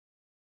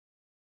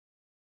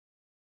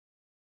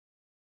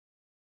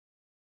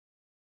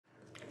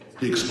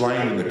He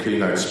explained in the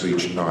keynote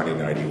speech in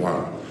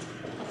 1981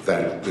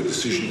 that the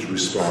decision to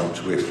respond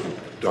to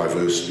ethnic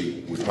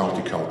diversity with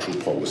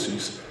multicultural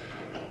policies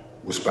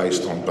was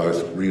based on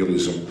both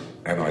realism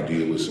and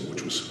idealism,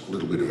 which was a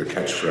little bit of a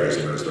catchphrase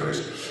in those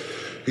days.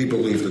 He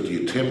believed that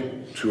the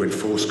attempt to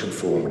enforce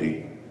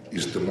conformity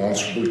is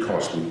demonstrably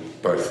costly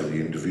both for the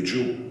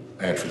individual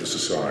and for the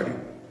society.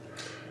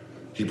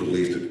 He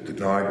believed that it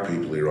denied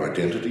people their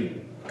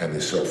identity and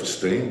their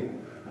self-esteem,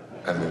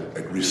 and that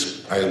it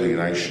risked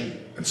alienation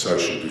and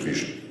social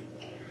division.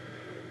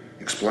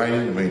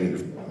 Explaining the meaning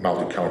of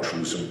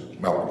multiculturalism,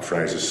 Malcolm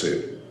Fraser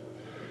said,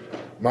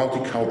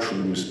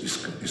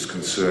 "Multiculturalism is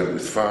concerned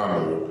with far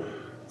more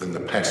than the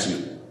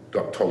passive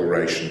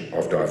toleration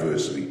of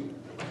diversity.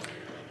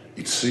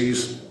 It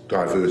sees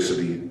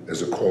diversity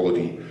as a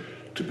quality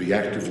to be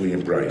actively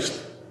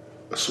embraced,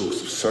 a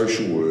source of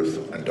social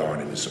worth and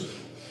dynamism.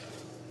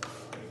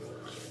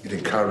 It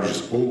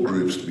encourages all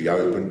groups to be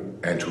open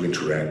and to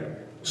interact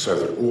so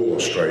that all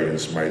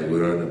Australians may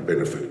learn and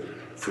benefit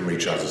from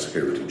each other's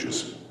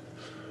heritages.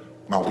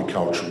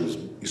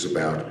 Multiculturalism is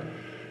about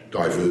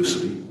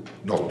diversity,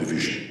 not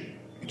division.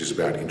 It is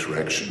about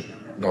interaction,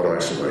 not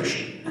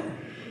isolation.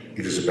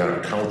 It is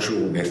about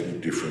cultural and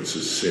ethnic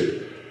differences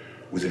set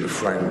within a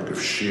framework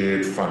of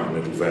shared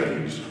fundamental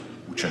values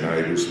which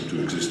enables them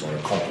to exist on a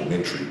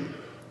complementary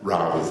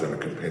rather than a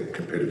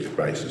competitive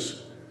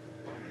basis.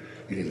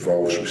 It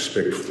involves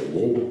respect for the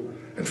law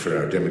and for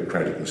our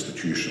democratic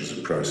institutions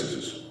and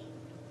processes.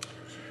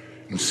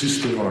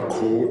 Insisting on a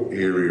core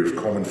area of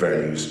common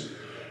values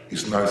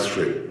is no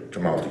threat to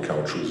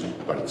multiculturalism,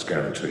 but its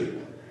guarantee.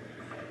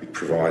 It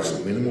provides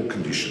the minimal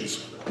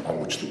conditions on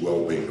which the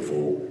well-being of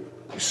all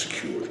is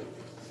secured."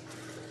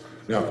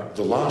 Now,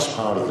 the last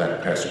part of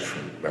that passage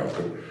from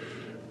Malcolm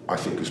I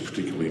think is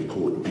particularly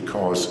important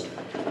because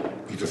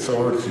it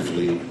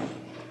authoritatively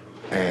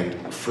and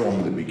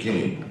from the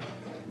beginning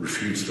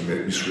refutes the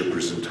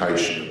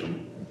misrepresentation that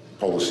the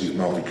policy of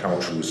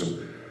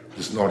multiculturalism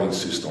does not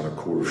insist on a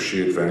core of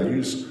shared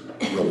values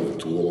relevant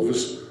to all of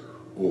us,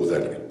 or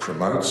that it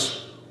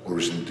promotes or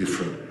is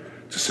indifferent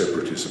to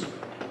separatism.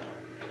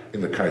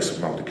 In the case of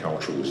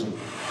multiculturalism,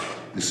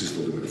 this is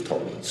the limit of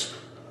tolerance.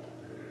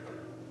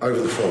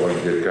 Over the following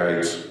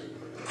decades,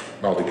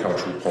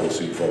 multicultural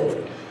policy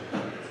evolved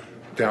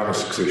down a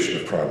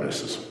succession of prime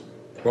ministers.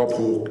 Bob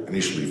Hawke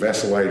initially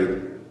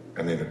vacillated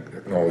and then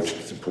acknowledged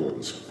its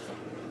importance.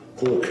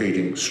 Paul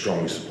Keating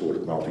strongly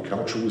supported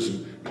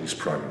multiculturalism in his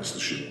prime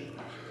ministership.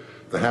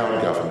 The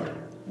Howard government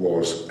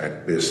was,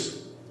 at best,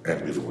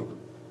 ambivalent.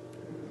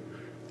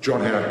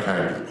 John Howard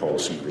came to the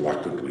policy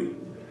reluctantly.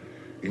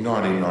 In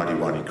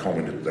 1991, he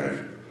commented that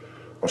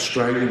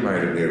Australia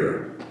made an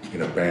error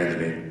in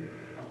abandoning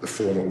the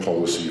former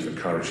policy of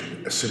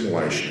encouraging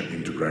assimilation and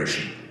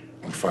integration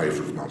in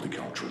favour of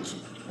multiculturalism.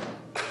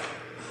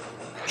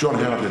 John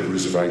Howard had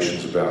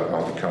reservations about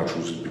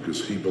multiculturalism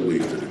because he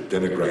believed that it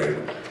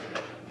denigrated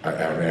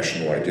our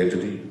national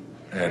identity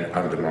and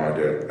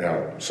undermined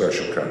our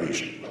social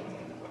cohesion.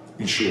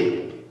 In short,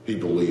 he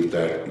believed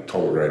that it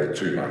tolerated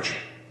too much.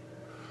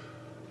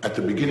 At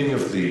the beginning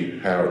of the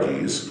Howard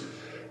years,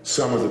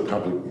 some of the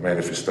public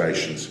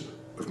manifestations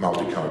of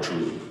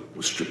multiculturalism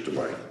were stripped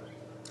away.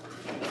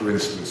 For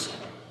instance,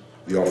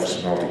 the Office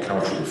of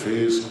Multicultural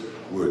Affairs,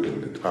 working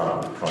in the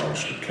Department of the Prime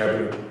Minister and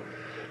Cabinet,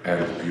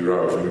 and the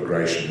Bureau of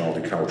Immigration,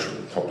 Multicultural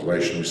and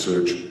Population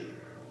Research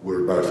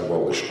were both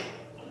abolished.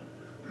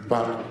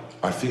 But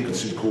I think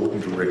it's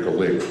important to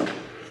recollect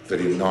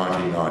that in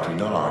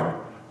 1999,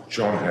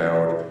 John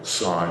Howard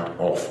signed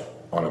off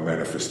on a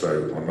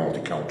manifesto on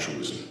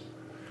multiculturalism.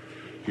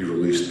 He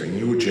released a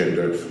new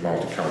agenda for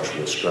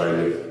multicultural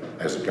Australia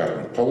as a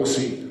government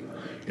policy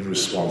in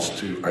response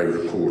to a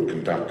report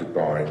conducted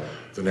by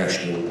the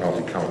National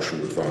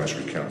Multicultural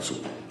Advisory Council.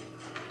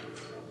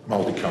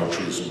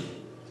 Multiculturalism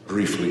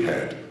briefly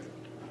had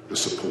the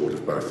support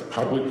of both the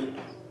public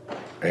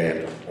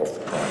and of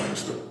the Prime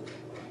Minister.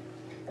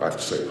 I have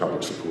to say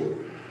public support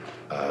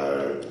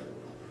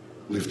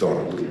lived on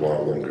a little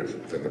while longer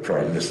than the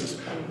Prime Minister's,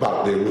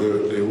 but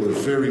there were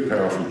very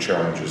powerful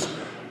challenges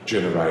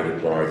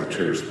generated by the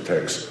terrorist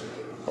attacks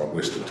on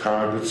Western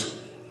targets,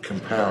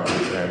 compounded,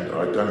 and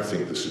I don't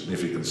think the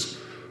significance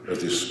of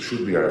this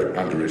should be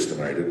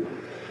underestimated,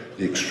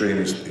 the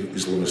extremist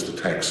Islamist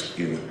attacks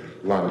in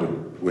London,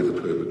 where the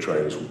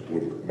perpetrators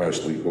were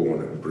mostly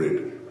born and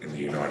bred in the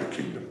United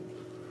Kingdom.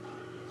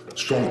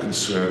 Strong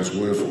concerns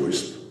were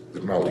voiced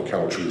that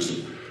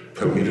multiculturalism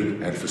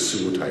permitted and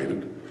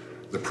facilitated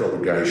the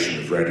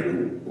propagation of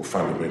radical or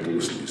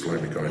fundamentalist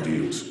Islamic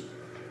ideals.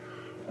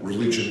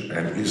 Religion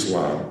and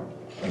Islam,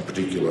 in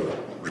particular,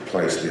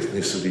 replaced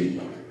ethnicity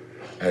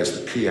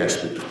as the key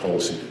aspect of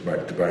policy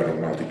debate on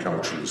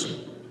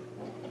multiculturalism.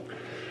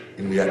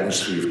 In the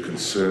atmosphere of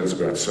concerns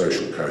about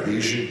social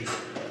cohesion,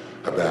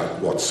 about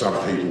what some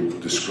people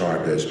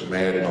described as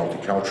mad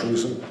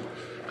multiculturalism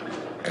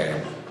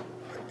and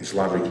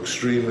Islamic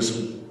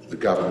extremism, the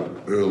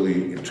government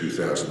early in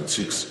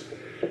 2006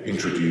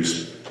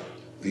 introduced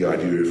the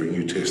idea of a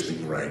new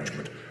testing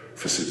arrangement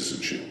for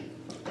citizenship.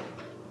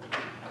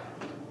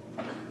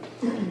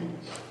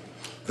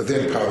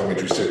 then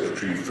Parliamentary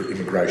Secretary for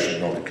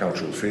Immigration and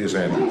Multicultural Affairs,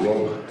 Andrew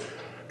Robb,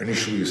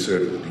 initially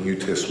asserted that the new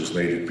test was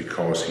needed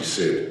because, he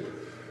said,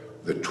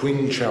 the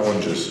twin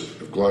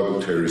challenges of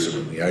global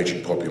terrorism and the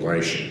ageing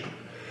population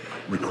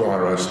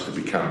require us to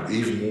become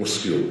even more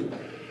skilled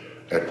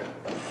at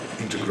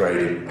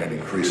integrating an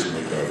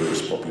increasingly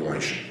diverse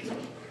population.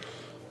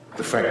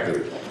 The fact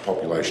that the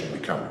population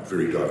became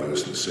very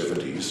diverse in the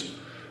 70s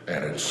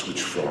and had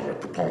switched from a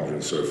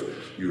preponderance of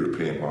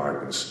European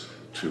migrants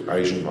to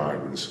Asian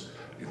migrants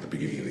in the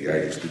beginning of the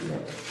 80s did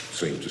not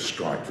seem to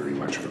strike very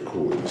much of a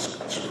chord in this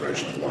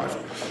consideration of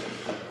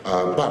life.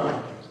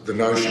 But the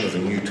notion of a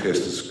new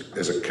test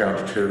as a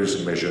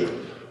counter-terrorism measure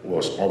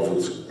was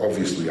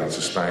obviously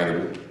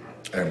unsustainable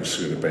and was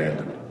soon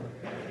abandoned.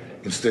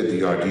 Instead,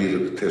 the idea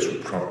that the test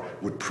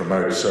would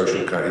promote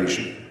social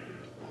cohesion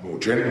more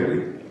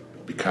generally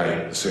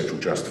became the central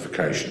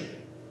justification.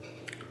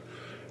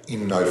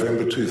 In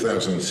November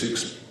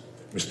 2006,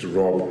 Mr.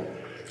 Robb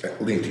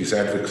linked his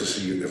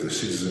advocacy of the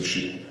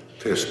citizenship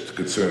test to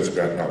concerns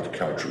about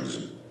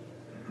multiculturalism.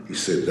 He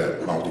said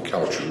that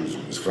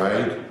multiculturalism was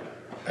vague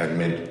and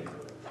meant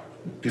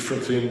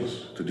different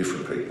things to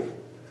different people.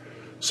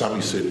 Some,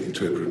 he said,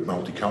 interpreted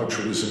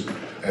multiculturalism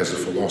as a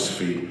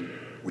philosophy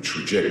which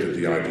rejected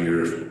the idea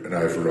of an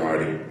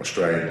overriding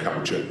Australian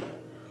culture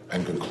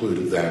and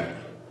concluded that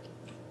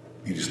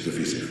it is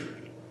divisive.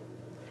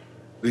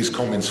 These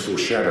comments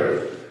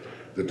foreshadow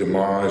the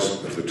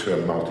demise of the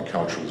term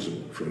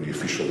multiculturalism from the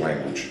official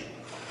language.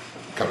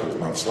 A couple of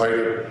months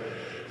later,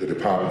 the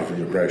Department of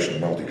Immigration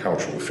and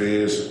Multicultural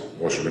Affairs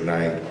was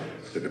renamed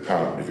the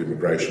Department of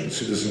Immigration and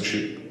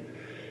Citizenship.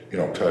 In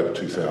October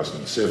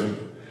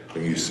 2007, a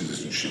new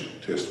citizenship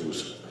test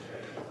was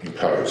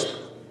imposed.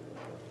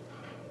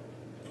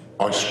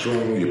 I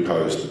strongly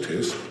oppose the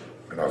test,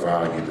 and I've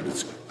argued that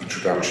its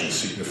introduction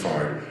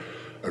signified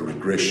a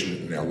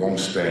regression in our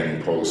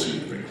long-standing policy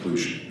of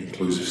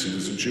inclusive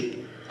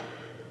citizenship,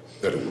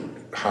 that it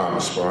would harm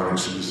aspiring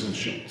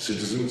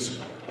citizens,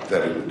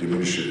 that it would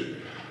diminish it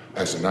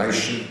as a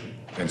nation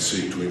and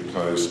seek to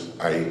impose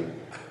a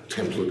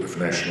template of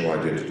national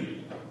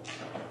identity.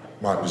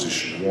 My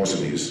position was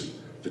and is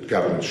that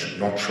governments should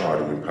not try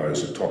to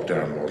impose a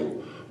top-down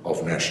model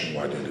of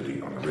national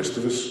identity on the rest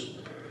of us.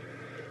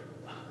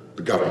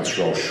 The government's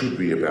role should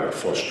be about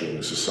fostering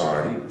a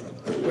society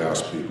that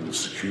allows people the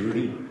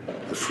security,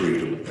 the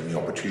freedom and the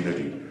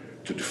opportunity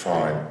to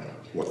define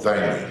what they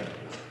mean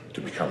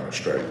to become an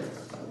Australian.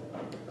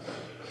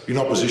 In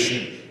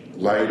opposition,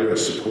 Labor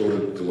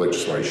supported the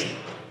legislation.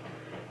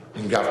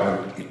 In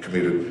government,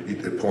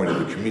 it appointed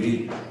a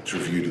committee to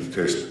review the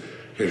test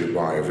headed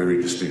by a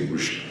very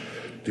distinguished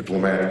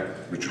diplomat,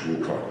 Richard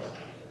Woolcott.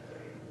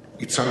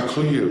 It's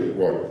unclear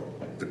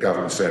what the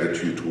government's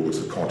attitude towards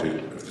the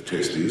content of the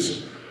test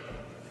is,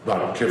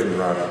 but Kevin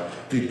Rudd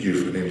did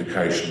give an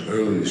indication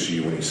earlier this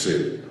year when he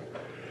said,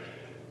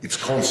 its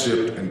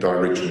concept and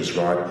direction is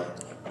right,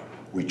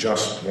 we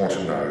just want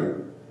to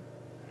know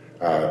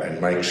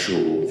and make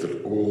sure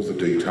that all the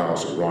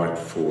details are right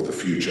for the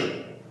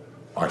future.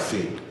 I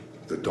think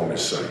the Don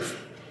is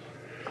safe.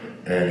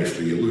 And if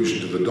the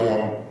allusion to the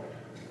Don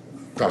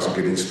doesn't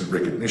get instant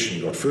recognition,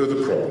 you've got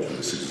further problems with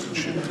the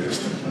citizenship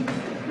test.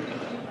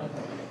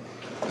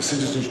 The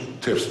Citizenship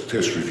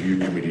Test Review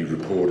Committee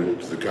reported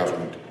to the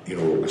government in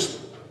August.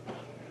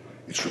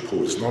 Its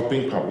report has not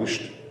been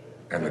published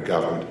and the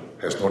government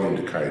has not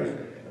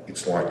indicated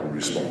its likely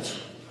response.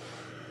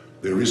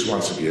 There is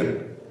once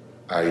again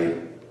a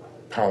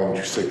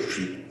Parliamentary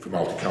Secretary for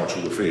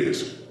Multicultural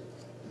Affairs,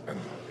 and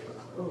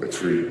that's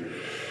very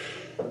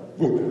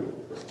good.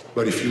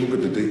 But if you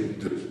look at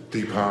the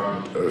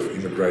Department of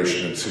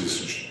Immigration and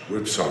Citizenship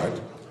website,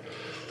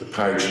 the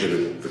page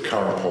headed "The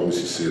Current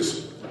Policy"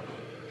 says,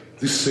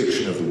 this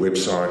section of the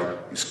website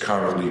is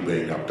currently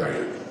being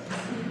updated.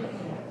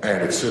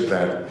 And it said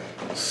that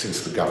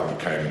since the government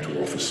came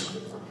into office,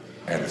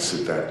 and it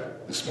said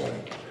that this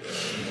morning.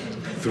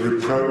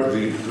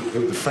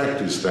 The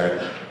fact is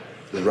that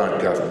the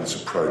Rudd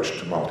government's approach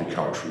to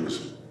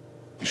multiculturalism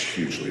is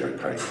hugely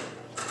opaque.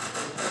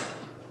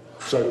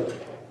 So,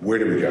 where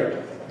do we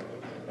go?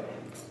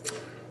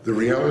 The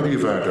reality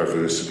of our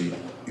diversity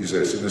is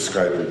as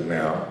inescapable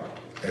now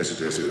as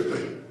it has ever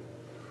been.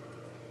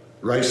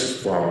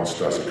 Racist violence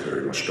does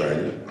occur in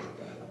Australia,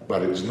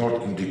 but it is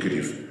not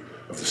indicative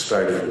of the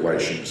state of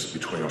relations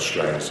between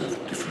Australians of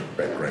different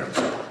backgrounds.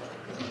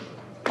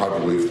 I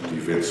believe that the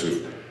events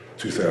of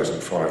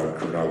 2005 in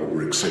Cronulla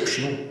were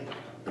exceptional,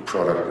 the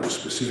product of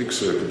specific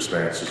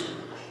circumstances,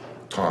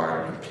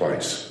 time and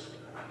place.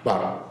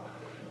 But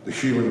the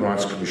Human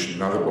Rights Commission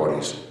and other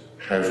bodies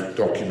have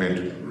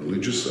documented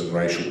religious and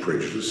racial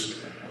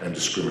prejudice and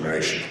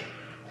discrimination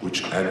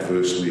which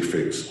adversely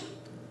affects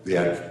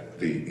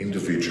the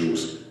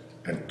individuals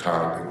and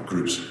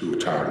groups who are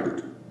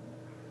targeted.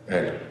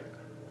 And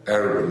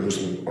Arab and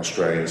Muslim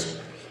Australians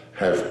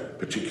have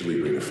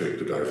particularly been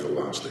affected over the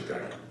last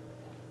decade.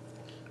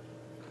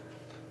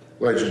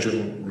 Ladies and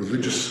gentlemen,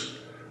 religious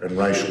and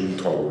racial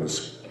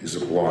intolerance is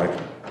a blight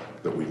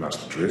that we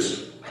must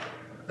address,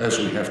 as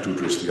we have to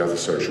address the other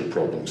social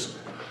problems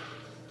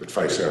that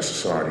face our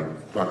society,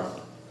 but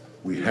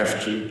we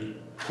have to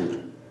put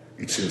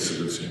its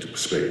incidents into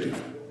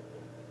perspective.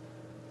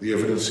 The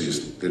evidence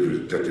is that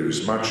there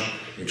is much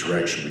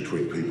interaction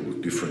between people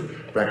with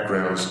different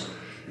backgrounds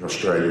in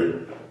Australia,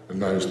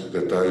 and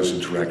those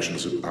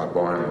interactions are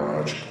by and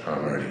large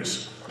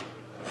harmonious.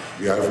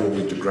 The overall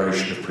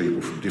integration of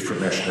people from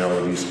different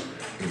nationalities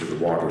into the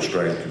wider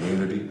Australian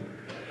community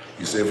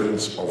is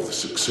evidence of the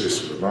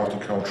success of a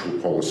multicultural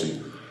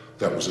policy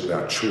that was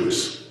about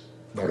choice,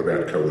 not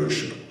about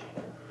coercion.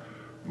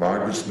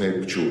 Migrants and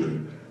their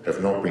children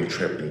have not been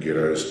trapped in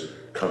ghettos,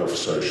 cut off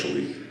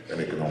socially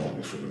and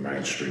economically from the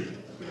mainstream.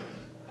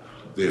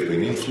 They've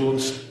been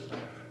influenced,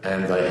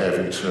 and they have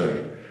in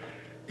turn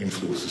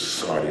influenced the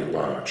society at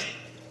large.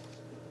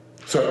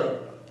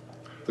 So,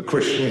 the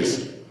question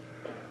is,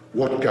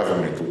 what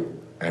governmental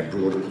and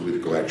broader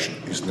political action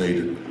is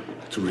needed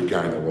to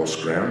regain the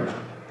lost ground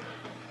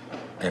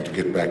and to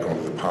get back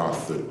onto the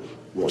path that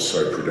was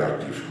so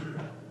productive?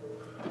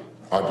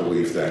 I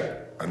believe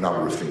that a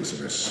number of things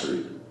are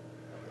necessary.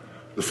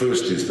 The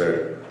first is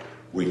that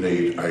we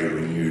need a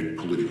renewed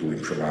political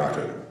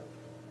imprimatur.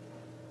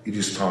 It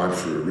is time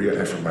for a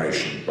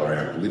reaffirmation by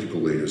our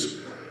political leaders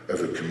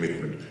of a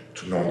commitment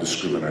to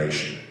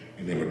non-discrimination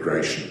in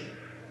immigration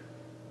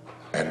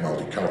and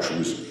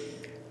multiculturalism.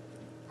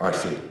 I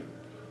think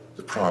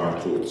the prime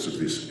importance of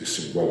this is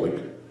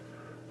symbolic,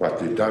 but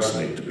there does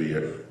need to be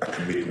a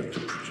commitment to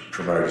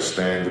promote a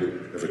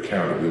standard of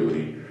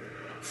accountability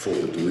for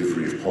the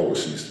delivery of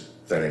policies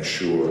that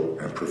ensure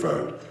and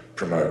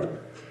promote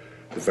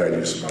the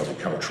values of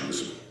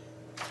multiculturalism.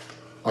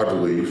 I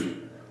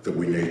believe that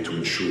we need to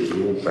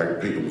ensure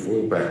that people of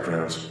all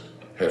backgrounds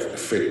have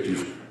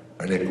effective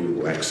and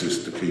equitable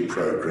access to key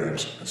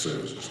programs and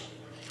services.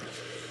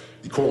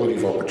 Equality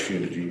of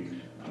opportunity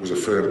was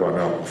affirmed by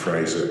Malcolm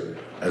Fraser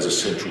as a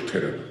central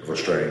tenet of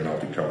Australian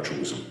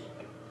multiculturalism.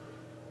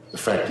 The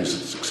fact is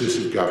that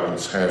successive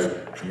governments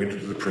have committed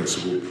to the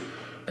principle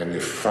and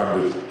they've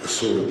funded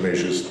assorted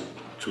measures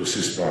to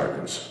assist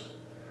migrants.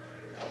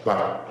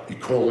 But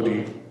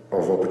equality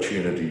of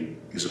opportunity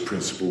is a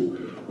principle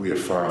we are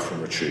far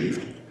from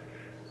achieved,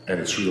 and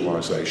its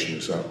realisation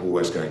is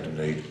always going to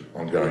need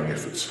ongoing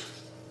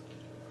efforts.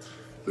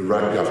 The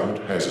Rudd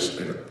government has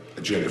an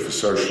agenda for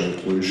social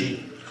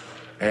inclusion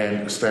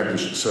and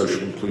established a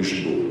social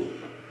inclusion board,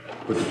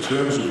 but the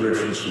terms of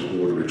reference for the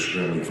board are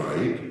extremely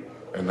vague,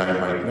 and they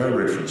make no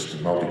reference to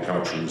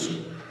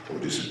multiculturalism or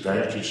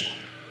disadvantage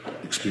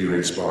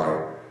experienced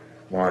by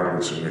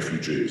migrants and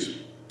refugees.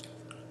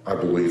 I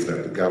believe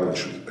that the government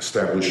should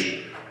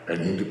establish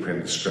an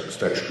independent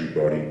statutory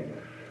body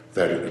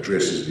that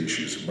addresses the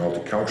issues of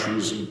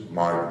multiculturalism,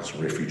 migrants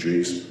and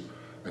refugees,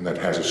 and that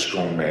has a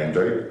strong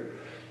mandate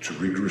to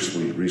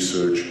rigorously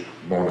research,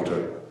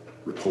 monitor,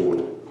 report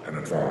and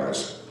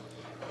advise.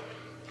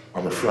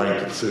 I'm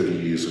afraid that 30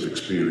 years of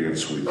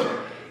experience with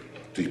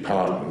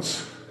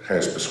departments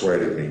has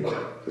persuaded me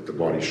that the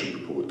body should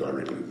report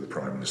directly to the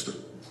Prime Minister.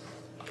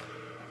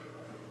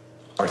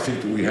 I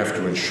think that we have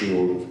to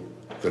ensure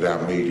that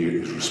our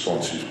media is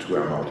responsive to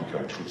our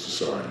multicultural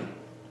society.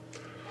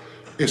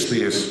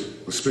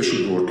 SBS, the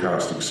Special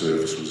Broadcasting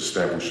Service, was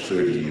established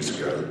 30 years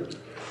ago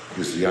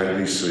because the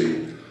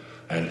ABC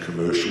and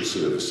commercial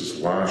services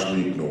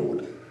largely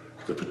ignored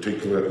the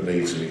particular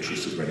needs and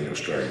interests of many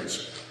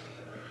Australians.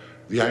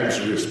 The aims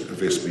of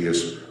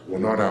SBS were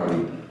not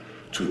only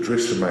to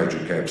address the major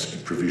gaps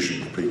in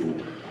provision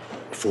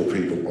for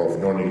people of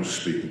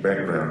non-English speaking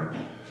background,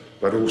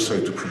 but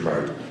also to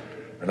promote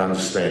an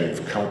understanding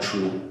of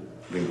cultural,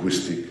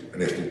 linguistic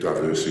and ethnic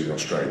diversity in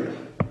Australia.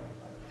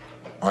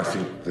 I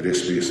think that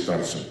SBS has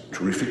done some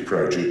terrific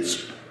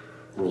projects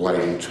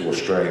relating to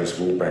Australians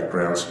of all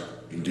backgrounds,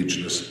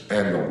 Indigenous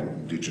and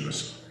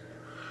non-Indigenous,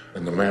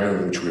 and the manner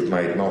in which we've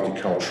made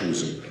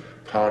multiculturalism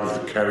part of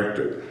the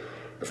character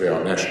of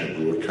our national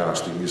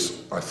broadcasting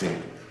is, I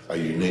think, a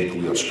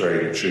uniquely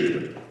Australian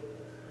achievement.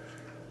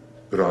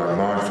 But I am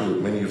mindful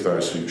that many of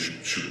those who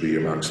should be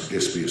amongst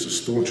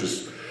SBS's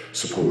staunchest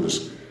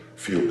supporters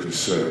feel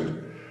concerned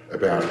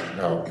about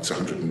how its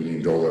 $100 million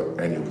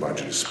annual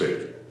budget is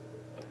spent.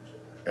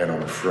 And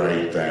I'm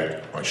afraid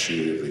that I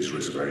share these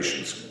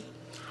reservations.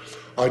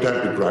 I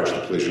don't begrudge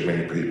the pleasure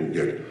many people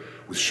get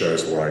with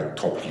shows like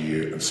Top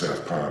Gear and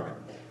South Park.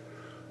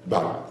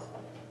 But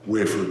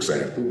where, for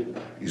example,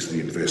 is the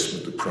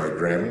investment of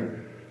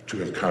programming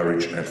to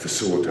encourage and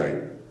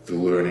facilitate the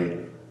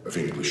learning of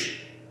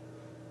English?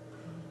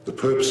 The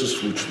purposes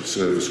for which the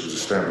service was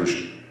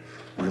established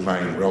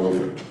remain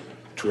relevant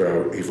to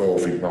our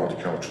evolving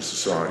multicultural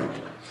society,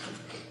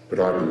 but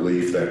I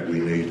believe that we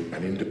need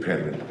an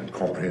independent and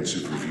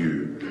comprehensive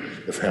review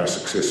of how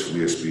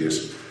successfully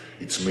SBS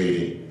is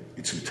meeting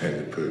its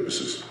intended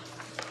purposes.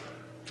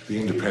 The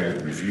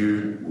independent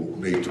review will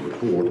need to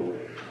report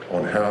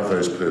on how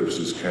those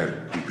purposes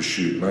can be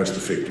pursued most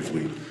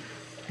effectively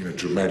in a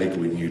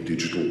dramatically new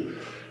digital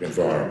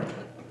environment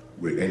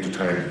where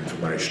entertainment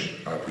information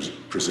are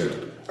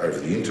presented over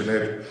the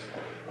internet,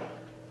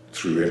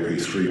 through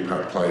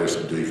MP3 players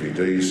and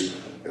DVDs,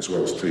 as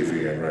well as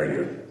TV and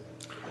radio.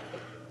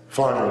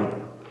 Finally,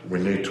 We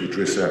need to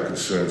address our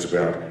concerns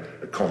about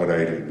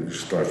accommodating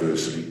religious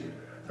diversity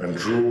and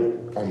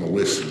draw on the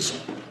lessons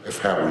of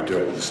how we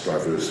dealt with this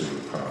diversity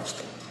in the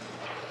past.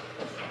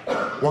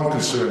 One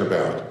concern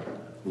about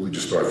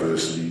religious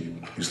diversity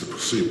is the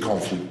perceived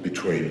conflict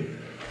between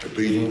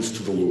obedience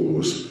to the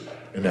laws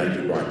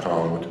enacted by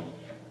Parliament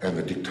and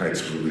the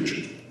dictates of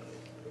religion.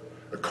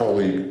 A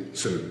colleague,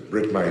 Senator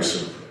Brett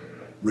Mason,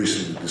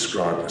 recently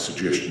described a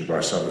suggestion by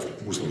some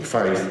of Muslim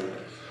faith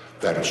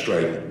that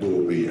Australian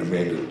law be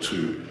amended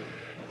to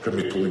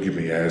permit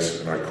polygamy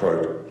as, and I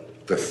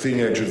quote, the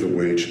thin edge of the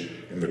wedge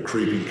in the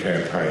creeping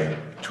campaign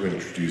to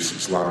introduce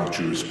Islamic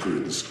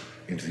jurisprudence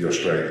into the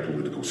Australian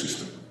political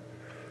system.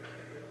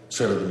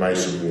 Senator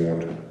Mason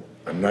warned,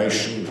 a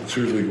nation with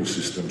two legal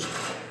systems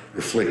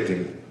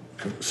reflecting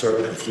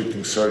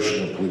conflicting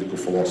social and political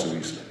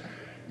philosophies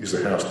is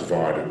a house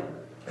divided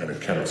and it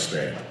cannot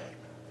stand.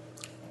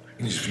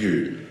 In his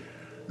view,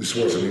 this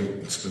was an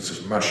instance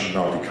of mushy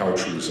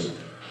multiculturalism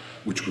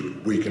which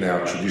would weaken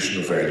our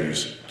traditional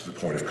values to the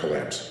point of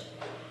collapse.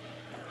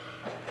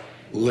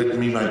 Let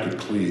me make it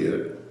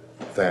clear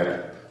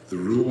that the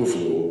rule of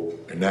law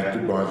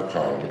enacted by the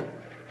Parliament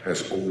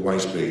has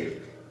always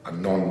been a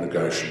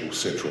non-negotiable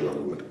central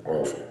element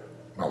of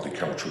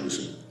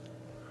multiculturalism.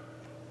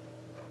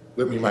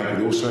 Let me make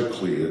it also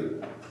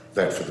clear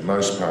that for the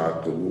most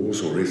part the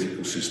laws or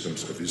ethical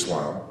systems of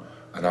Islam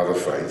and other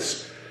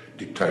faiths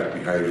dictate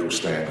behavioural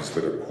standards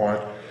that are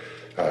quite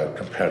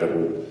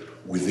compatible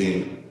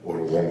within or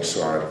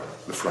alongside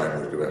the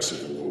framework of our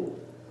civil law.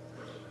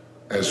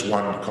 As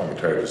one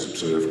commentator has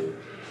observed,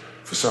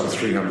 for some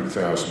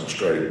 300,000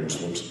 Australian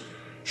Muslims,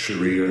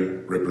 Sharia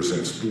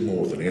represents little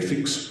more than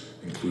ethics,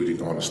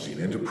 including honesty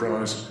and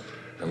enterprise,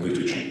 and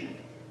liturgy,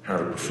 how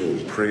to perform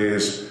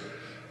prayers,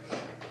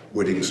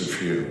 weddings and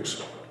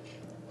funerals.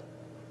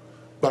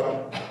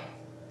 But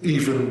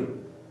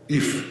even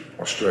if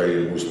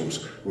Australian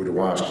Muslims were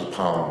to ask the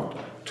Parliament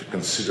to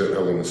consider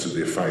elements of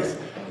their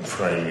faith in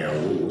framing our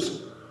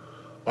laws,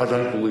 I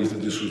don't believe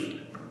that this would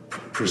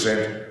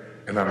present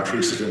an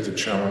unprecedented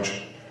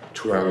challenge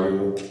to our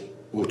law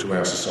or to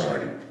our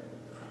society.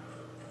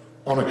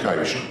 On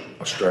occasion,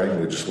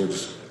 Australian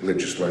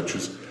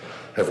legislatures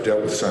have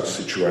dealt with such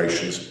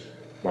situations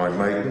by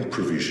making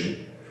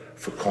provision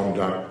for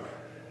conduct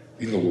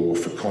in the law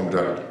for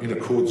conduct in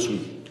accordance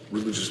with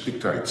religious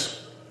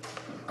dictates.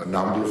 A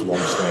number of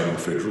long-standing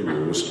federal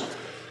laws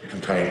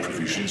contain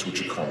provisions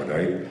which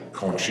accommodate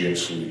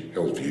conscientiously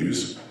held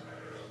views,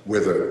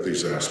 whether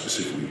these are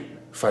specifically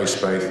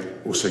faith-based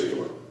or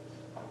secular.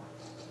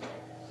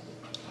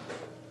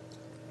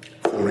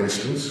 For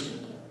instance,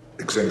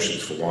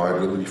 exemptions for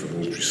liability for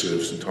military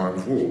service in time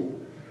of war,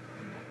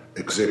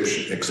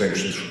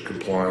 exemptions from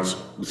compliance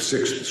with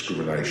sex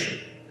discrimination.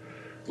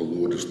 The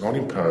law does not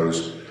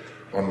impose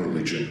on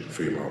religion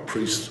female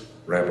priests,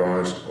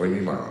 rabbis or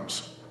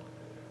imams.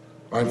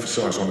 I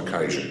emphasise on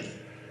occasion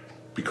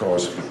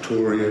because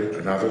Victoria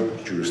and other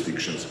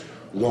jurisdictions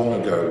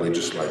long ago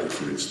legislated,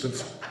 for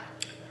instance,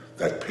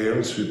 that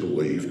parents who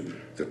believed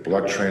that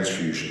blood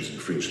transfusions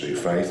infringe their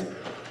faith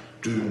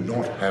do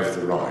not have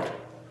the right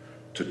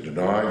to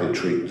deny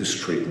this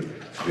treatment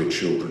to their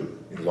children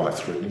in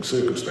life-threatening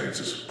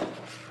circumstances.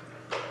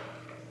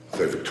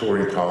 The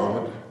Victorian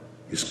Parliament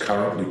is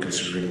currently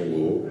considering a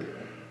law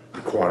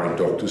requiring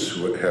doctors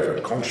who have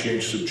a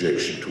conscientious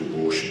objection to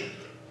abortion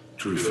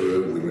to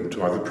refer women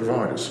to other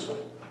providers.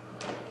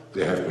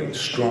 There have been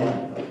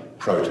strong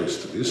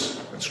protests to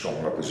this and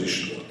strong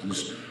opposition to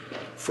this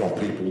from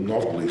people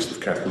not least of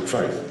Catholic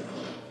faith.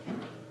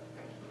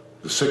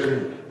 The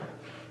second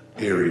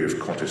area of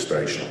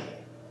contestation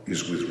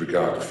is with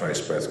regard to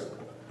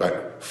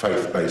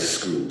faith-based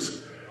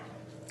schools.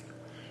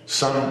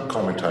 Some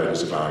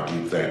commentators have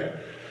argued that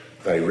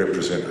they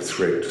represent a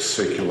threat to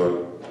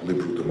secular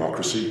liberal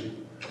democracy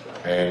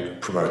and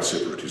promote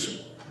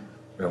separatism.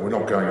 Now, we're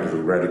not going to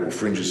the radical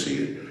fringes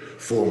here.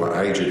 Former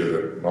age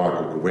editor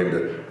Michael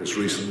Gawenda has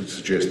recently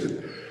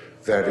suggested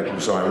that it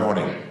was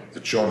ironic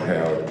that John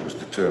Howard was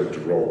determined to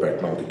roll back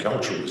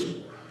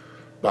multiculturalism,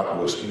 but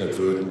was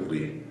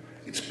inadvertently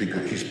its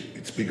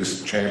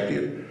biggest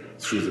champion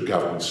through the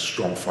government's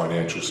strong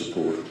financial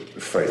support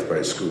of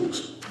faith-based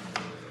schools.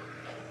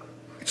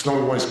 It's not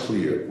always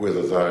clear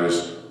whether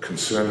those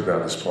concerned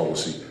about this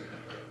policy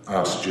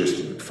are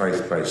suggesting that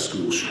faith-based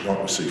schools should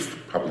not receive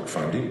public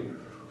funding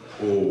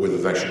or whether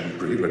they should be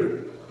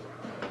prohibited.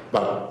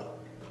 But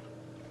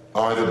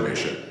either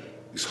measure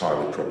is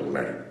highly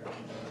problematic.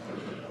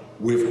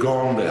 We've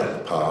gone down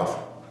the path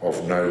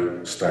of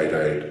no state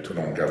aid to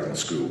non-government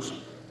schools.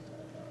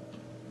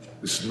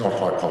 This is not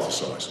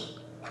hypothesising.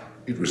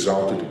 It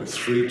resulted in a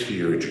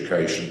three-tier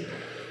education,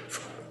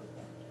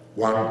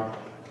 one,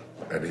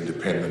 an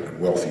independent and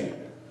wealthy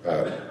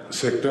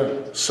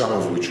sector, some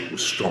of which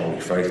was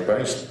strongly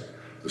faith-based,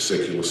 the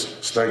secular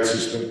state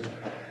system,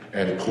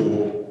 and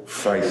poor,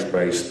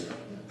 faith-based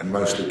and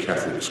mostly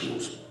Catholic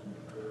schools.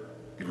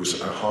 It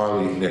was a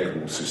highly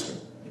inequitable system.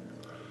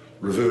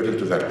 Reverting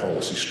to that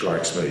policy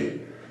strikes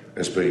me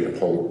as being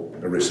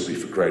a recipe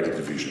for greater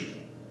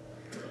division.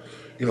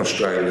 In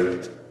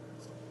Australia,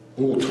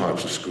 all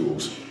types of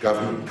schools,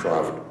 government and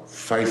private,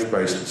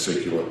 faith-based and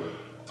secular,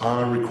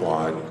 are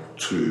required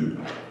to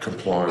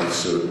comply with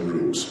certain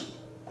rules.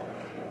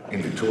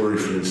 In Victoria,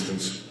 for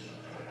instance,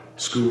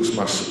 schools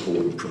must support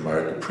and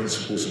promote the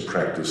principles and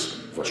practice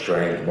of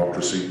Australian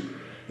democracy,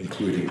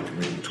 including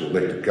commitment to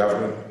elected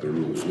government, the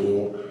rule of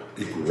law,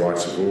 equal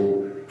rights of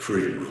all,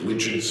 freedom of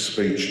religion,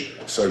 speech,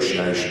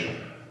 association,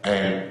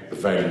 and the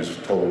values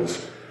of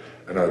tolerance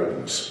and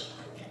openness.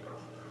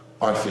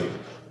 I think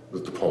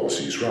that the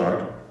policy is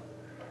right.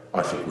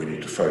 I think we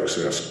need to focus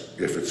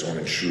our efforts on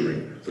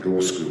ensuring that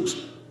all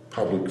schools,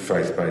 public,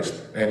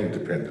 faith-based and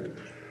independent,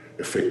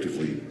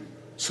 effectively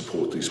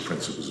support these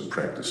principles and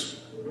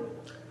practice.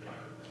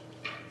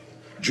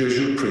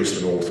 Jesuit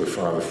priest and author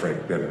Father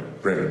Frank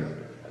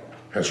Brennan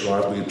has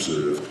rightly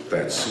observed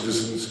that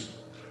citizens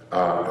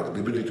are at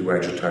liberty to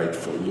agitate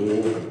for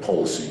law and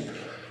policy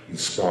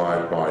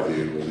inspired by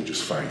their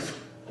religious faith,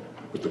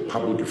 but the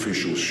public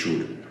officials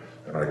should,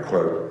 and I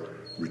quote,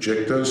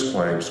 reject those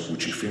claims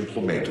which, if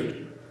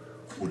implemented,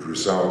 would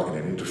result in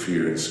an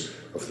interference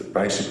of the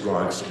basic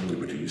rights and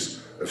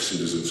liberties of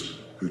citizens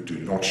who do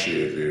not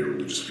share their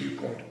religious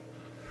viewpoint.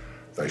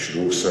 They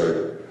should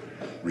also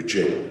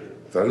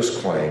reject those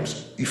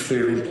claims if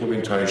their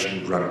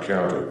implementation would run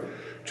counter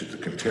to the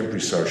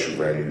contemporary social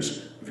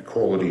values of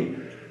equality,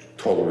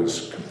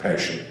 tolerance,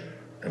 compassion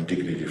and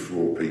dignity for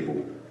all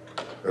people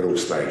at all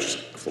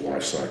stages of the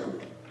life cycle.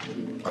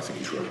 I think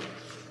he's right.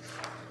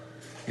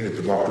 In a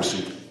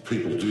democracy,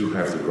 people do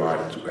have the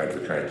right to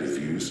advocate their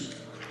views,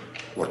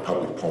 what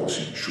public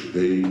policy should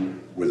be,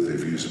 whether their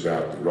views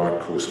about the right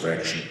course of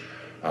action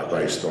are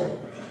based on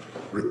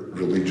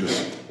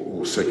religious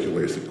or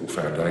secular ethical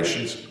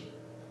foundations.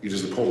 It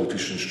is the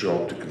politician's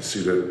job to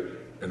consider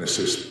and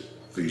assess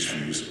these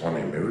views on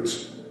their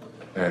merits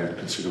and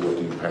consider what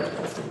the impact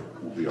of them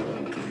will be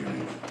on the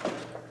community.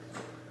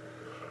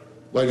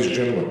 Ladies and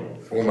gentlemen,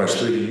 almost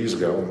 30 years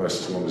ago,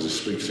 almost as long as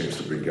this speech seems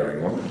to have been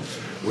going on,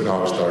 when I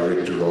was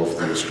director of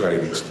the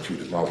Australian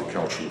Institute of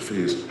Multicultural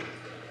Affairs,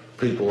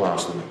 people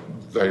asked them,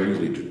 they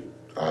really did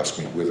ask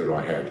me whether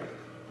I had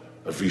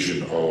a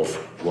vision of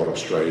what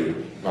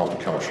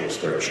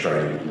multicultural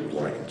Australia would look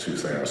like in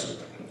 2000.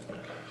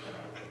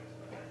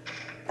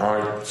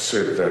 I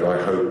said that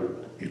I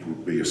hope it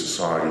would be a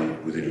society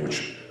within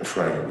which a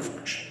framework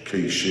of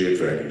key shared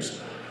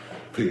values,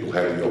 people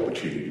had the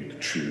opportunity to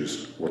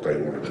choose what they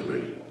wanted to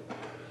be.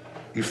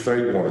 If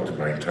they wanted to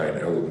maintain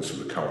elements of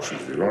the culture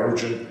of their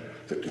origin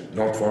that did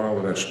not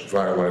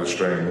violate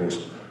Australian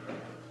laws,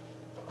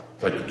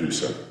 they could do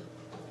so.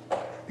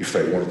 If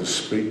they wanted to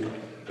speak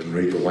and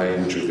read the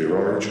language of their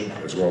origin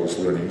as well as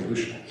learn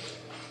English,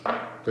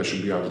 they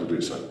should be able to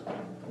do so.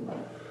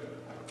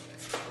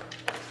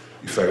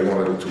 If they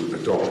wanted to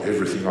adopt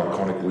everything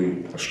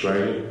iconically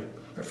Australian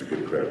and forget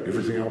about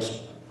everything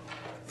else,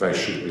 they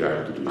should be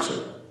able to do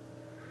so.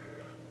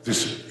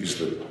 This is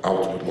the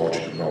ultimate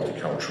logic of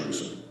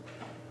multiculturalism.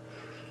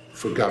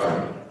 For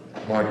government,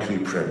 my key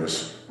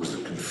premise was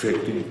that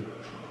confecting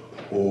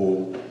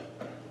or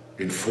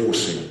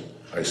enforcing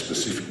a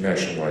specific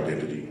national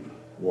identity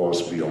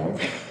was beyond,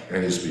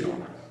 and is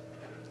beyond,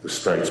 the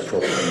state's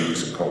proper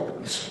duties and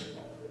competence.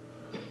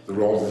 The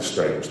role of the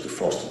state was to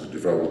foster the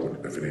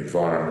development of an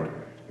environment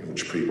in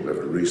which people have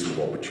a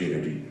reasonable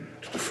opportunity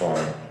to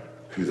define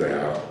who they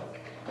are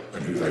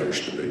and who they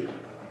wish to be.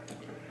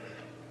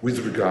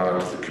 With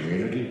regard to the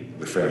community,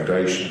 the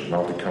foundation of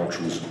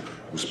multiculturalism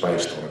was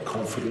based on a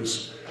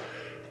confidence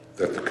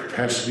that the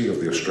capacity of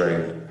the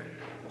Australian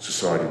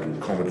society to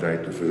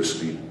accommodate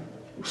diversity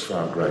was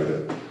far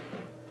greater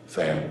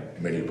than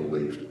many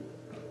believed,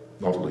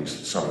 not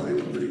least some of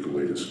their political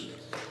leaders.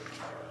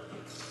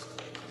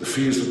 The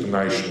fears that the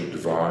nation would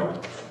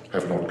divide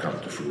have not come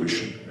to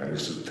fruition, and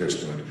this is a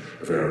testament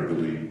of our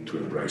ability to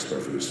embrace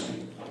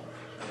diversity.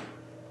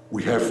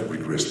 We have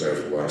regressed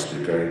over the last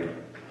decade,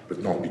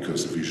 but not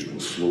because the vision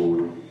was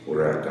flawed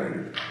or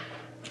outdated.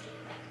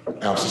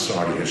 Our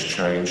society has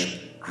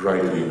changed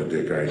greatly in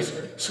the decades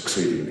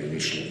succeeding the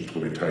initial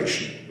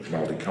implementation of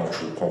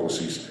multicultural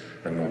policies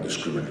and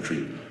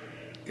non-discriminatory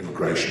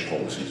immigration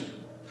policies,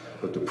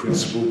 but the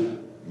principle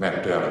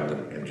mapped out in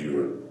them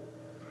endure.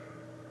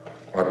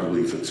 I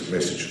believe it's a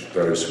message that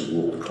those who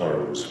walk the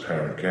corridors of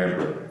power in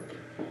Canberra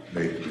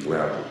need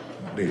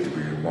to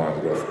be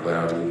reminded of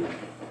loudly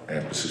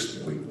and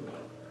persistently,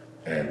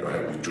 and I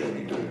hope you join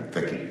me in doing that.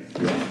 Thank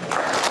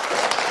you.